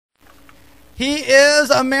He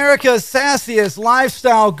is America's sassiest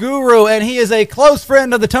lifestyle guru, and he is a close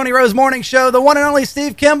friend of the Tony Rose Morning Show, the one and only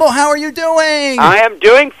Steve Kemble. How are you doing? I am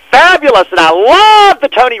doing fabulous, and I love the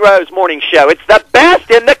Tony Rose Morning Show. It's the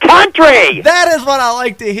best in the country. That is what I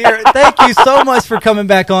like to hear. Thank you so much for coming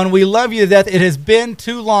back on. We love you to death. It has been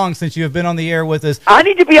too long since you have been on the air with us. I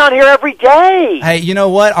need to be on here every day. Hey, you know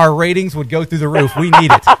what? Our ratings would go through the roof. We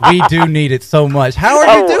need it. We do need it so much. How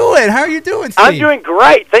are you doing? How are you doing, Steve? I'm doing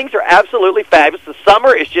great. Things are absolutely fabulous. The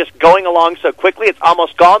summer is just going along so quickly. It's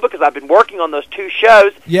almost gone because I've been working on those two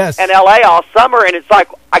shows in L.A. all summer, and it's like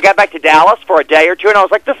I got back to Dallas for a day or two, and I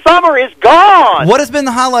was like, the summer is gone. What has been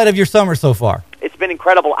the highlight of your summer so far? It's been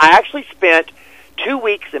incredible. I actually spent 2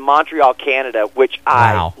 weeks in Montreal, Canada, which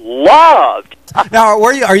I loved. Now,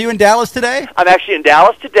 where are you? Are you in Dallas today? I'm actually in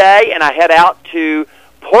Dallas today, and I head out to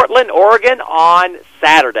Portland, Oregon on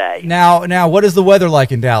Saturday. Now, what is the weather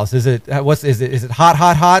like in Dallas? Is it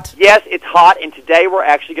hot? Yes, it's hot, and today we're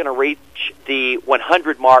actually going to reach the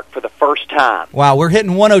 100 mark for the first time. Wow, we're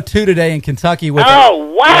hitting 102 today in Kentucky. With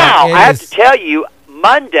wow! I have to tell you,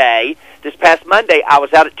 this past Monday, I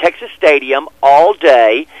was out at Texas Stadium all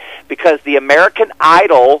day because the American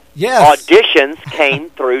Idol auditions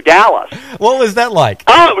came through Dallas. What was that like?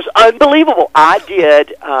 Oh, it was unbelievable. I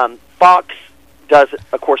did Fox does,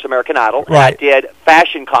 of course, American Idol, and I did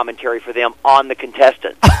fashion commentary for them on the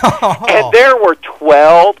contestants. And there were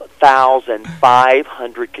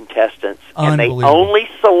 12,500 contestants, and they only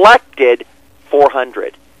selected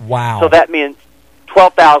 400. Wow. So that means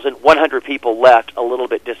 12,100 people left a little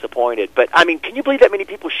bit disappointed. But, I mean, can you believe that many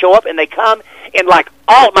people show up, and they come in, like,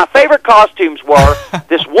 all my favorite costumes were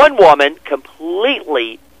this one woman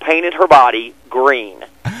completely painted her body green.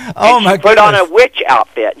 Oh, my goodness. She put on a witch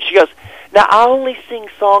outfit, and she goes, now, I only sing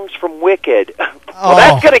songs from Wicked. Well,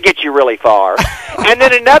 that's going to get you really far. And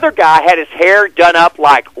then another guy had his hair done up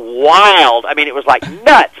like wild. I mean, it was like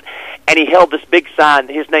nuts. And he held this big sign.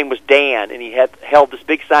 His name was Dan, and he held this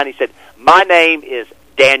big sign. He said, my name is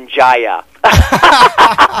Danjaya.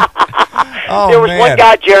 There was one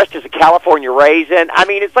guy dressed as a California raisin. I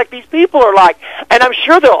mean, it's like these people are like, and I'm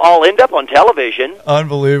sure they'll all end up on television.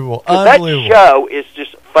 Unbelievable. That show is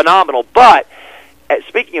just phenomenal. But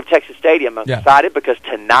speaking of Texas Stadium, I'm excited because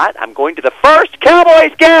tonight I'm going to the first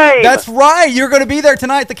Cowboys game. That's right. You're going to be there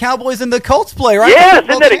tonight. The Cowboys and the Colts play, right? Yes,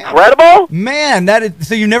 isn't that incredible? Man,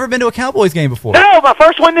 so you've never been to a Cowboys game before? No, my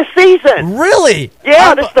first one this season. Really?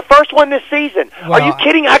 Yeah, this is the first one this season. Wow. Are you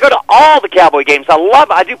kidding? I go to all the Cowboy games. I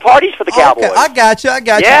love it. I do parties for the Cowboys. Okay. I got you.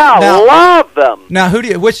 Yeah, I love them. Now,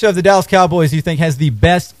 which of the Dallas Cowboys do you think has the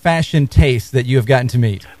best fashion taste that you have gotten to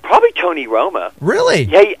meet? Probably Tony Roma. Really?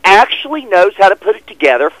 Yeah, he actually knows how to put it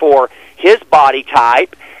together for his body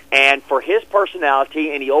type and for his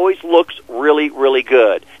personality, and he always looks really, really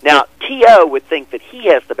good. Now, T.O. would think that he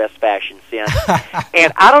has the best fashion sense,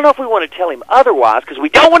 and I don't know if we want to tell him otherwise because we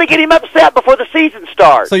don't want to get him upset before the season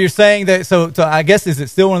starts. So you're saying that, so I guess, is it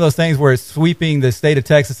still one of those things where it's sweeping the state of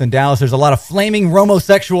Texas and Dallas? There's a lot of flaming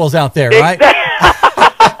Romosexuals out there, right?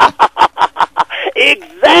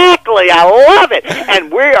 Exactly. I love it.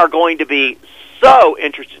 And we are going to be so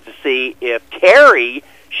interested to see if Carrie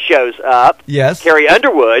shows up. Yes. Carrie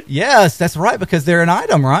Underwood. Yes, that's right, because they're an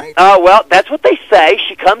item, right? Well, that's what they say.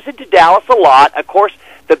 She comes into Dallas a lot. Of course,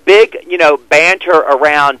 the big, banter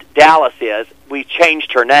around Dallas is we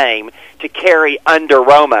changed her name to Carrie Under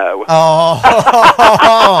Romo. Oh,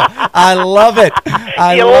 I love it.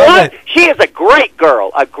 I love it. She is a great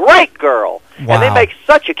girl. Wow. And they make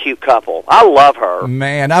such a cute couple. I love her.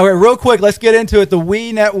 Man. Now, real quick, let's get into it. The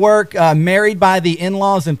We Network, Married by the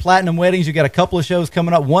In-Laws and Platinum Weddings. You got a couple of shows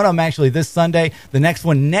coming up. One of them actually this Sunday. The next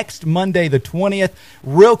one next Monday, the 20th.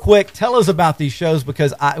 Real quick, tell us about these shows,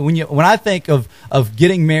 because when I think of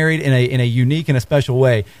getting married in a unique and a special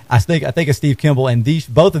way, I think of Steve Kemble, and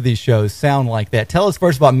both of these shows sound like that. Tell us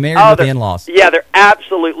first about Married with the In-Laws. Yeah, they're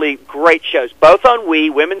absolutely great shows. Both on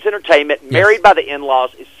Women's Entertainment. Yes. Married by the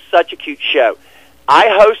In-Laws is such a cute show. I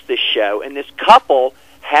host this show, and this couple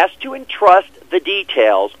has to entrust the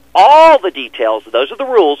details, all the details, those are the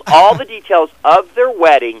rules, all the details of their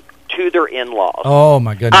wedding to their in-laws. Oh,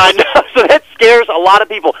 my goodness. I know, so that scares a lot of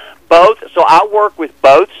people. So I work with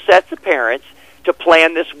both sets of parents to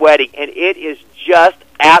plan this wedding, and it is just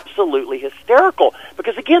absolutely hysterical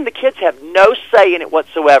because, again, the kids have no say in it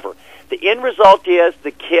whatsoever. The end result is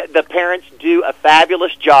the parents do a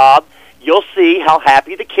fabulous job. You'll see how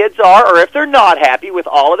happy the kids are, or if they're not happy with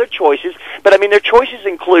all of their choices. But, I mean, their choices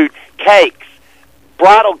include cakes,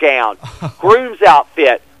 bridal gown, groom's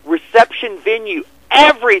outfit, reception venue,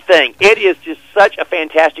 everything. It is just such a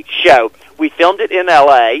fantastic show. We filmed it in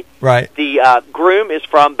L.A. Right. The groom is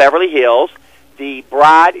from Beverly Hills. the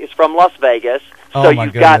bride is from Las Vegas, so Oh, my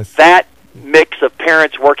you've got goodness. that mix of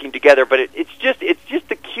parents working together. But it's just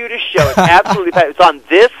the cutest show. It's absolutely fabulous. It's on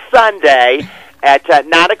this Sunday at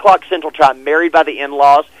 9 o'clock Central Time. Married by the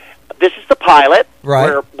In-Laws. This is the pilot.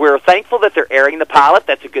 Right. We're thankful that they're airing the pilot.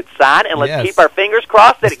 That's a good sign. And let's Yes. keep our fingers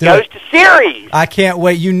crossed that Let's it do goes it. to series. I can't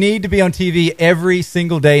wait. You need to be on TV every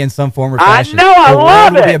single day in some form or I fashion. know, I The world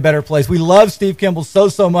love will be it. a better place. We love Steve Kemble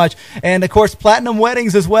so much. And, of course, Platinum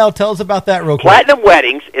Weddings as well. Tell us about that real quick. Platinum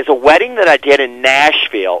Weddings is a wedding that I did in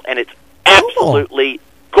Nashville, and it's absolutely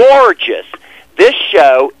gorgeous. This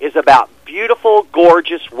show is about beautiful,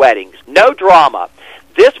 gorgeous weddings. No drama.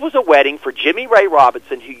 This was a wedding for Jimmy Ray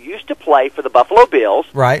Robinson, who used to play for the Buffalo Bills,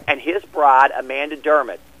 Right. and his bride, Amanda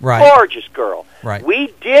Dermott. Right. Gorgeous girl. Right.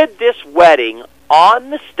 We did this wedding on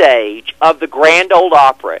the stage of the Grand Ole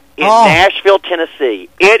Opera in Nashville, Tennessee.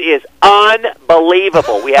 It is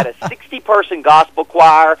unbelievable. We had a 60-person gospel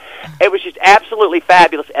choir. It was just absolutely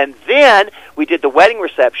fabulous. And then we did the wedding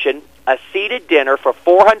reception, a seated dinner for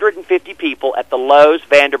 450 people at the Lowe's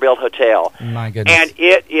Vanderbilt Hotel. My goodness. And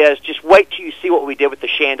it is, just wait till you see what we did with the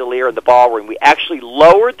chandelier in the ballroom. We actually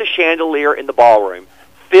lowered the chandelier in the ballroom,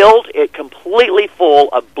 filled it completely full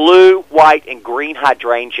of blue, white, and green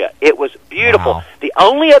hydrangea. It was beautiful. Wow. The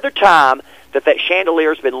only other time that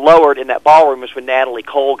chandelier has been lowered in that ballroom was when Natalie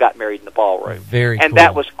Cole got married in the ballroom. Very and cool.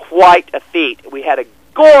 that was quite a feat. We had a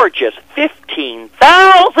gorgeous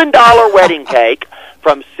 $15,000 wedding cake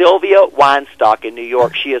from Sylvia Weinstock in New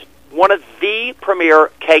York. She is one of the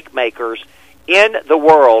premier cake makers in the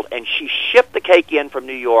world, and she shipped the cake in from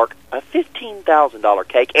New York, a $15,000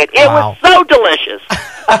 cake, and it was so delicious.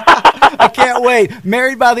 I can't wait.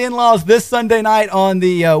 Married by the In-Laws this Sunday night on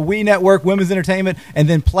the We Network, Women's Entertainment, and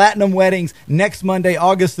then Platinum Weddings next Monday,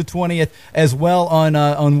 August the 20th, as well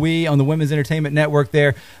on We, on the Women's Entertainment Network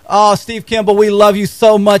there. Oh, Steve Kemble, we love you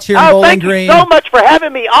so much here in Bowling thank Green. you so much for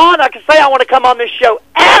having me on. I can say I want to come on this show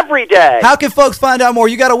every day. How can folks find out more?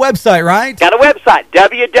 You got a website, right? Got a website,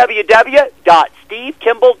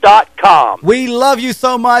 www.stevekimble.com. We love you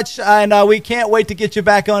so much, and we can't wait to get you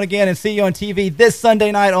back on again and see you on TV this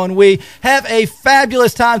Sunday night on We. Have a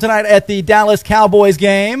fabulous time tonight at the Dallas Cowboys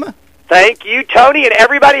game. Thank you, Tony, and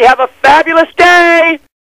everybody have a fabulous day.